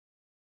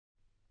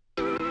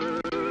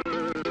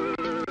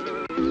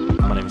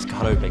name is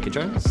Kaharau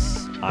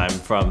Baker-Jones. I'm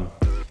from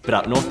a bit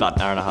up north, about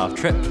an hour-and-a-half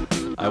trip.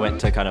 I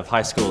went to kind of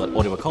high school at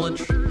Orewa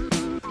College.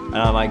 And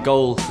my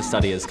goal to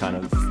study is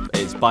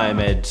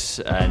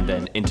biomed and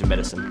then into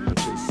medicine, which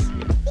is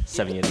a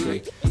 7-year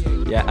degree.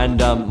 Yeah, and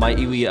my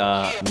iwi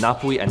are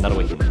Ngāpuhi and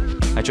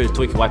Ngāruahine. I chose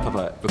Tōia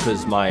Waipapa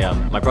because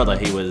my brother,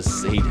 he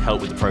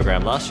helped with the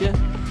program last year,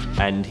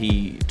 and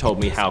he told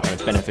me how kind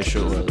of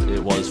beneficial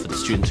it was for the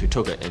students who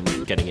took it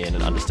in getting in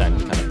and understanding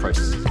the kind of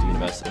processes of the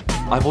university.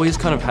 I've always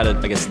kind of had a,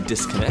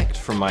 disconnect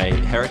from my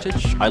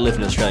heritage. I lived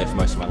in Australia for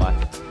most of my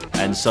life,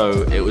 and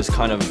so it was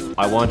kind of,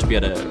 I wanted to be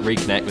able to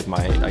reconnect with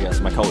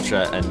my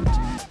culture and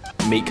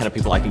meet kind of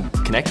people I can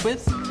connect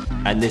with,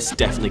 and this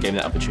definitely gave me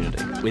that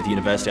opportunity. With the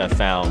university, I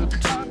found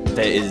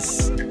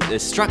there's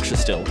structure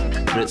still,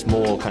 but it's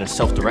more kind of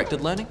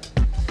self-directed learning.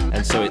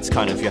 And so it's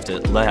kind of, you have to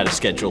learn how to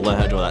schedule, learn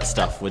how to do all that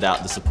stuff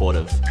without the support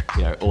of,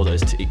 all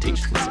those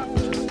teachers and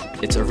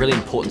stuff. It's a really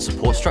important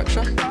support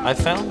structure, I've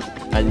found,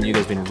 and you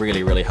guys have been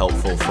really, really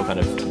helpful for kind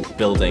of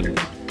building,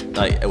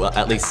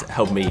 at least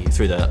helped me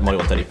through the Module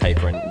 130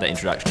 paper and the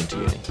introduction into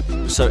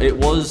uni. So it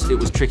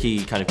was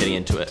tricky kind of getting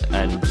into it,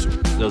 and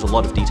there was a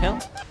lot of detail.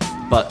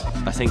 But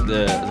I think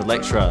the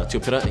lecturer,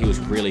 Tōia, he was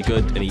really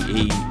good, and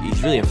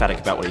he's really emphatic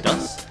about what he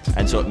does.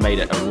 And so it made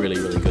it a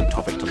really, really good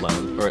topic to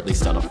learn, or at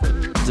least start off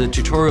with. The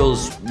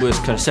tutorials were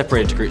kind of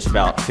separated into groups of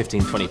about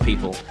 15, 20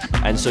 people.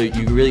 And so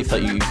you really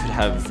felt you could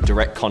have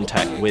direct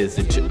contact with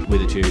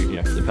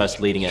the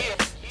person leading it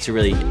to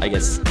really,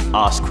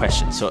 ask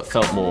questions. So it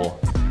felt more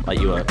like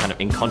you were kind of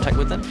in contact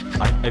with them.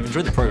 I've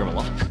enjoyed the program a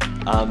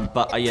lot.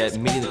 But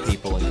meeting the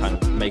people and kind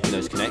of making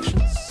those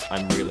connections,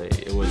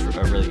 it was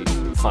a really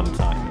fun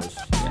time. It was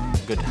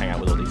good to hang out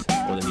with all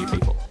the new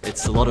people.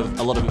 It's a lot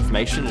of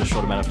information in a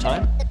short amount of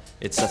time.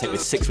 It's, I think, a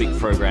 6-week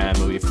program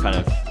where we've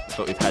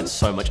had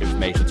so much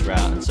information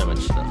throughout and so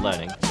much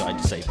learning. So I'd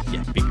just say,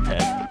 be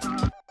prepared.